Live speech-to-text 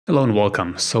Hello and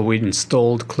welcome. So we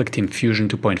installed ClickTeam Fusion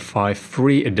 2.5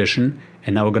 free edition,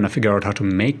 and now we're going to figure out how to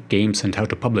make games and how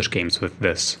to publish games with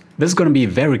this. This is going to be a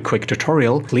very quick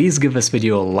tutorial. Please give this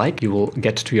video a like. You will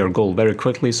get to your goal very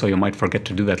quickly, so you might forget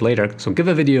to do that later. So give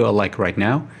a video a like right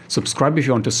now. Subscribe if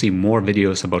you want to see more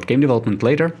videos about game development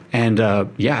later. And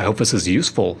yeah, I hope this is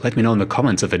useful. Let me know in the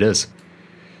comments if it is.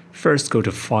 First, go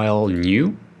to File,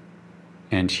 New,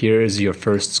 and here is your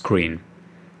first screen.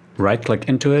 Right-click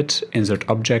into it, insert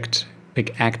object,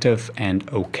 pick active and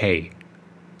OK.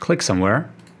 Click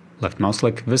somewhere, left mouse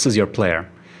click, this is your player.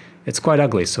 It's quite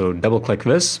ugly, so double-click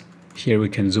this. Here we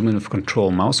can zoom in with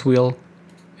control mouse wheel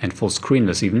and full screen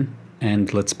this even,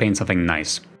 and let's paint something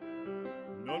nice.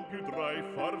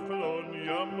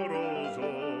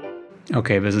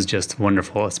 Okay, this is just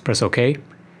wonderful. Let's press OK,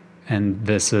 and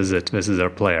this is it. This is our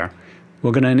player.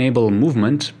 We're going to enable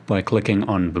movement by clicking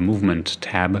on the Movement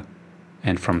tab.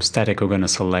 And from static, we're going to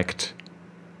select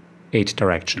 8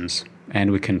 directions. And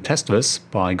we can test this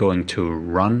by going to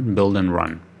Run, Build and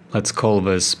Run. Let's call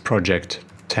this project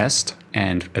test.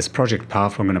 And as project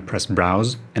path, we're going to press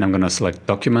Browse. And I'm going to select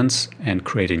Documents and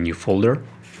create a new folder.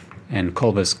 And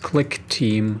call this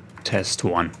ClickTeam Test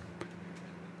 1.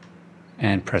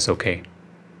 And press OK.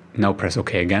 Now press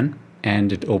OK again.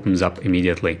 And it opens up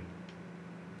immediately.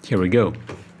 Here we go.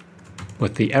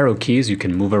 With the arrow keys, you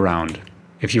can move around.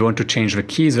 If you want to change the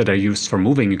keys that are used for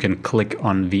moving, you can click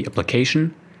on the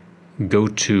application, go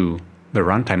to the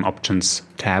Runtime Options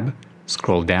tab,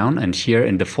 scroll down, and here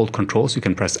in Default Controls you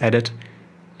can press Edit,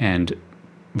 and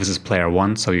this is Player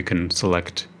 1, so you can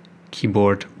select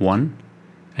Keyboard 1,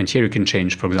 and here you can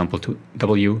change, for example, to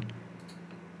W,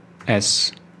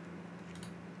 S,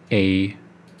 A,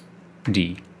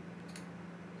 D.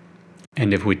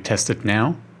 And if we test it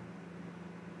now,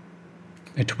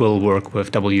 it will work with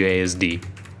WASD.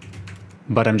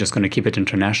 But I'm just going to keep it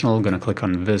international. I'm going to click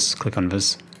on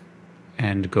this,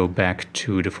 and go back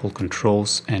to default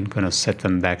controls, and going to set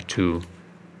them back to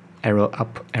arrow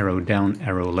up, arrow down,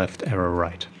 arrow left, arrow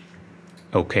right.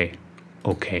 Okay,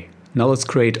 okay. Now let's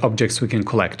create objects we can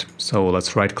collect. So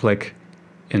let's right click,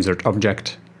 insert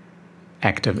object,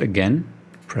 active again,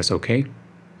 press OK,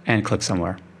 and click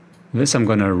somewhere. This I'm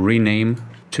going to rename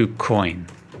to coin.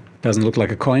 Doesn't look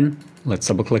like a coin. Let's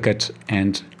double click it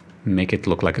and make it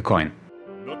look like a coin.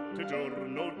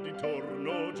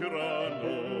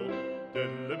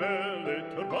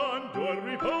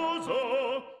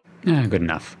 Yeah, good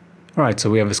enough. Alright,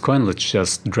 so we have this coin. Let's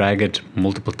just drag it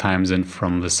multiple times in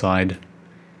from the side.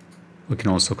 We can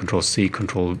also Control C,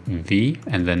 Control V,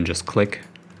 and then just click.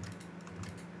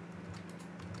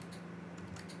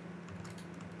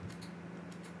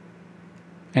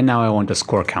 And now I want a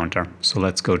score counter. So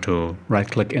let's go to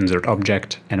right-click, insert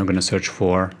object, and we're going to search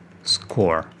for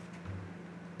score.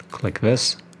 Click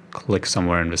this, click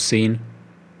somewhere in the scene,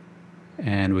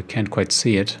 and we can't quite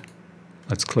see it.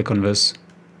 Let's click on this.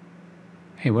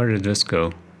 Hey, where did this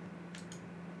go?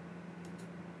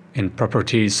 In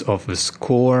properties of the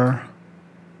score,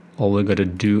 all we got to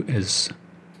do is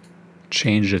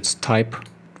change its type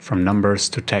from numbers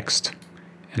to text.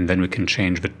 And then we can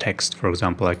change the text. For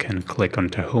example, I can click on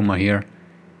Tahoma here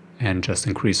and just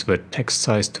increase the text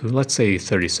size to, let's say,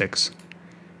 36.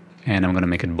 And I'm going to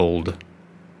make it bold.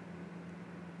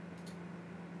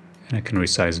 And I can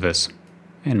resize this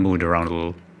and move it around a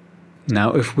little.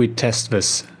 Now, if we test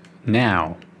this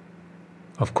now,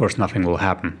 of course, nothing will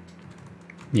happen.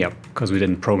 Yep, because we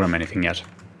didn't program anything yet.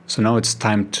 So now it's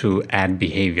time to add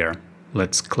behavior.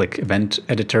 Let's click Event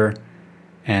Editor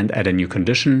and add a new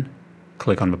condition.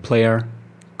 Click on the player,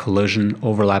 collision,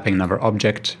 overlapping another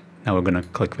object. Now we're going to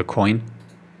click the coin.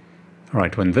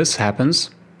 Alright, when this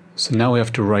happens, so now we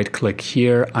have to right click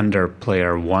here under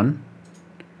player 1,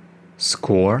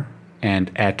 score,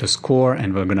 and add to score,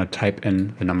 and we're going to type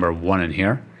in the number 1 in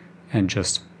here, and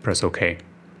just press OK.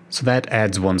 So that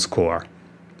adds 1 score.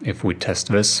 If we test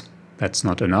this, that's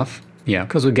not enough. Yeah,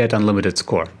 because we get unlimited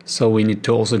score. So we need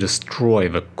to also destroy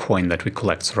the coin that we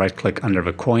collect. So right click under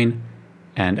the coin,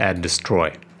 and add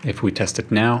destroy. If we test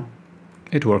it now,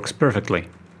 it works perfectly.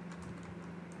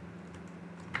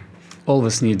 All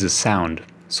this needs is sound.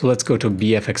 So let's go to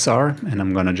BFXR, and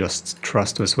I'm gonna just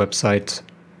trust this website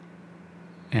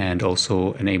and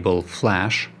also enable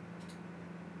Flash.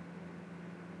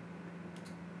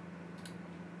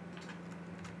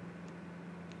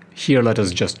 Here let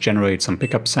us just generate some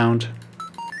pickup sound.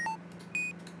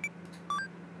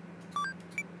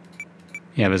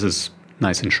 Yeah, this is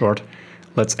nice and short.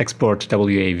 Let's export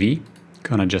WAV.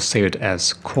 Gonna just save it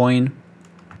as coin.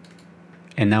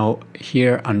 And now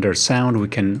here under sound we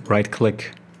can right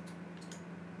click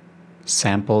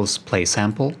samples, play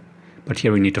sample. but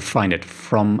here we need to find it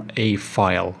from a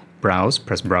file. Browse,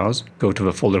 press browse, go to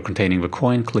the folder containing the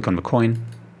coin, click on the coin.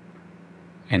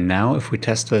 And now if we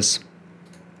test this,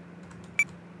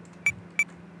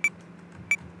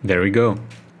 there we go.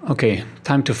 Okay,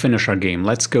 time to finish our game.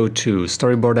 Let's go to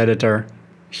storyboard editor.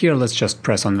 Here let's just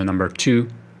press on the number 2,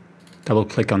 double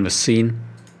click on the scene,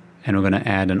 and we're going to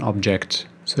add an object.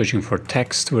 Searching for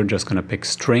text, we're just going to pick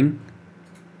string,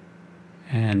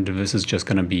 and this is just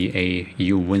going to be a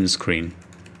you win screen.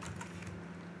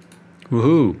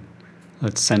 Woohoo!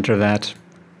 Let's center that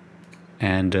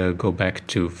and go back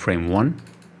to frame 1,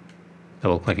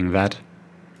 double clicking that.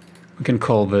 We can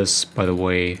call this, by the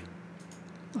way,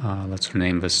 let's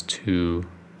rename this to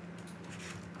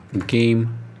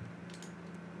game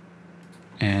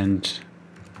and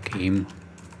game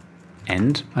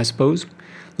end, I suppose.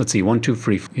 Let's see, 1, 2,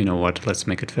 3, you know what, let's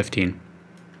make it 15.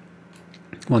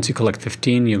 Once you collect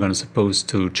 15, you're going to supposed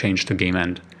to change to game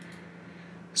end.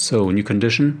 So new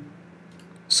condition,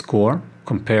 score,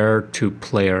 compare to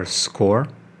player score.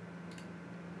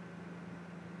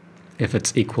 If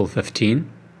it's equal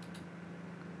 15,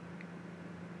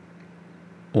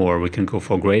 or we can go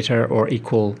for greater or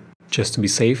equal just to be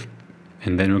safe.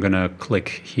 And then we're gonna click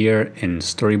here in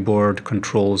storyboard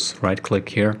controls, right click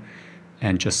here,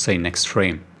 and just say next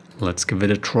frame. Let's give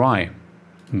it a try.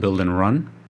 Build and run.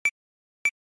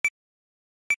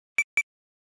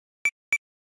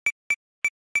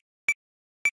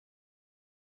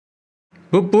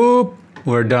 Boop boop,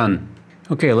 we're done.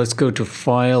 Okay, let's go to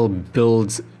File,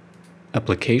 Build,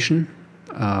 Application.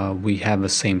 We have the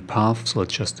same path, so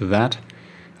let's just do that.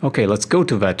 Okay, let's go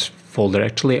to that folder.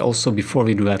 Actually, also before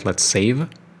we do that, let's save.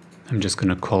 I'm just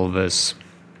gonna call this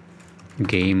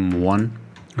game 1.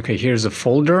 Okay, here's a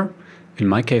folder. In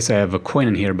my case, I have a coin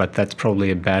in here, but that's probably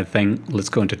a bad thing. Let's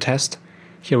go into test.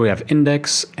 Here we have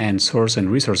index and source and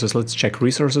resources. Let's check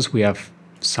resources. We have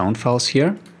sound files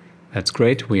here. That's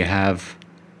great. We have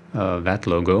that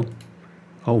logo.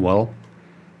 Oh, well.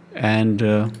 And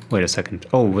wait a second.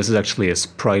 Oh, this is actually a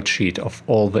sprite sheet of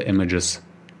all the images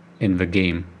in the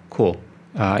game. Cool.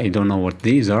 I don't know what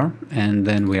these are. And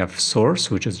then we have source,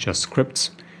 which is just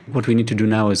scripts. What we need to do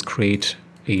now is create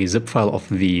a zip file of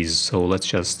these. So let's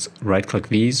just right click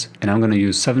these, and I'm going to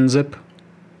use 7-zip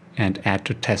and add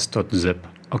to test.zip.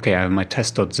 Okay, I have my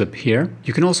test.zip here.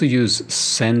 You can also use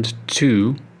send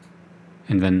to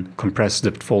and then compress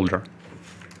zipped folder.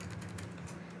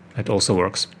 That also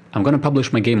works. I'm going to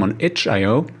publish my game on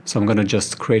itch.io, so I'm going to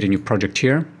just create a new project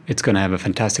here. It's going to have a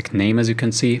fantastic name, as you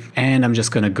can see, and I'm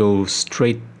just going to go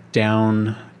straight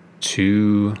down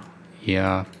to,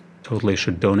 yeah, totally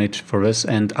should donate for this,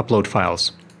 and upload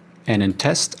files. And in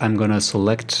test, I'm going to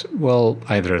select, well,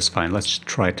 either is fine. Let's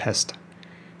try test.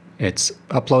 It's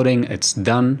uploading, it's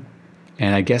done,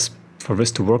 and I guess for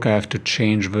this to work, I have to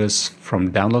change this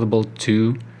from downloadable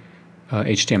to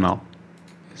HTML.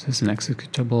 Is this an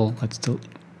executable? Let's still...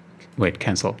 Wait,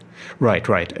 cancel.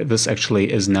 Right. This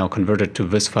actually is now converted to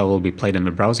this file will be played in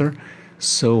the browser.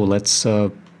 So let's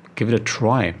give it a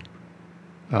try.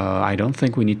 I don't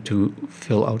think we need to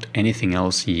fill out anything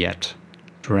else yet.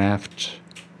 Draft,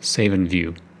 save and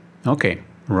view. Okay,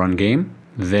 run game.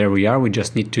 There we are. We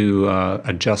just need to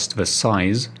adjust the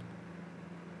size.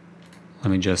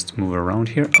 Let me just move around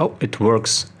here. Oh, it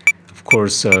works. Of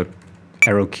course,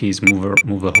 arrow keys move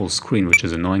the whole screen, which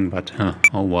is annoying, but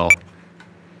oh well.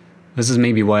 This is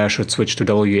maybe why I should switch to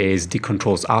WASD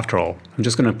controls after all. I'm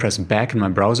just going to press back in my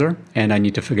browser, and I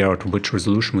need to figure out which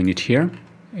resolution we need here.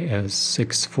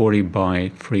 640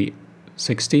 by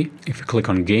 360. If we click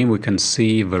on game, we can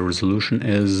see the resolution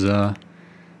is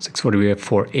 640 by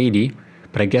 480,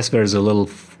 but I guess there's a little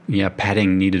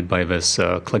padding needed by this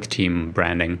ClickTeam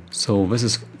branding. So this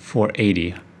is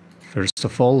 480. First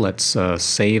of all, let's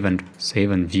save and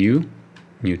view.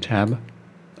 New tab.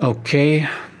 Okay.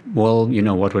 Well, you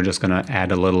know what, we're just going to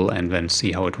add a little and then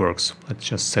see how it works. Let's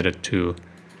just set it to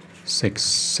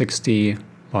 660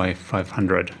 by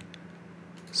 500.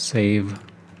 Save,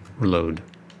 reload.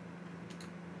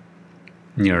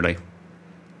 Nearly.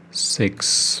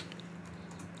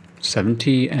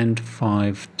 670 and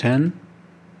 510.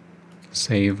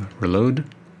 Save, reload.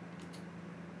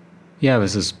 Yeah,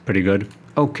 this is pretty good.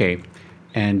 Okay,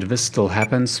 and this still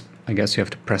happens. I guess you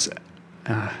have to press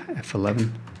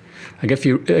F11. I guess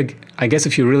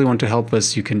if you really want to help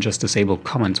us, you can just disable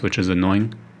comments, which is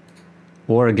annoying.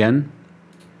 Or again,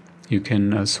 you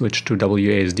can switch to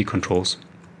WASD controls.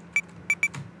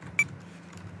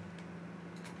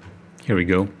 Here we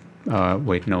go.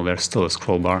 Wait, no, there's still a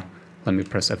scroll bar. Let me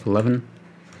press F11.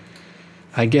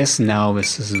 I guess now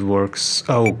this works.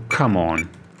 Oh, come on.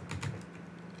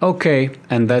 Okay,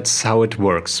 and that's how it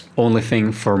works. Only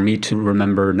thing for me to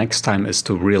remember next time is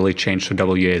to really change to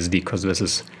WASD, because this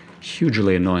is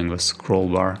hugely annoying with scroll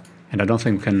bar. And I don't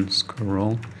think we can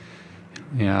scroll.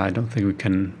 Yeah, I don't think we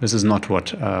can. This is not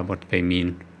what they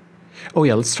mean. Oh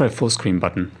yeah, let's try full screen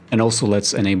button. And also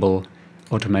let's enable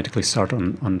automatically start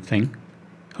on thing.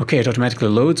 Okay, it automatically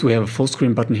loads. We have a full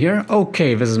screen button here.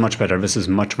 Okay, this is much better. This is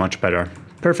much better.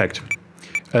 Perfect.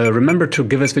 Remember to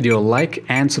give this video a like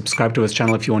and subscribe to this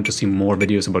channel if you want to see more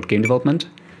videos about game development.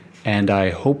 And I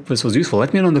hope this was useful.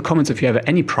 Let me know in the comments if you have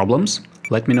any problems.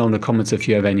 Let me know in the comments if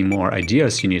you have any more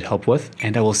ideas you need help with.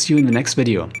 And I will see you in the next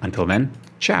video. Until then,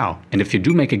 ciao. And if you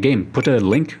do make a game, put a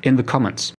link in the comments.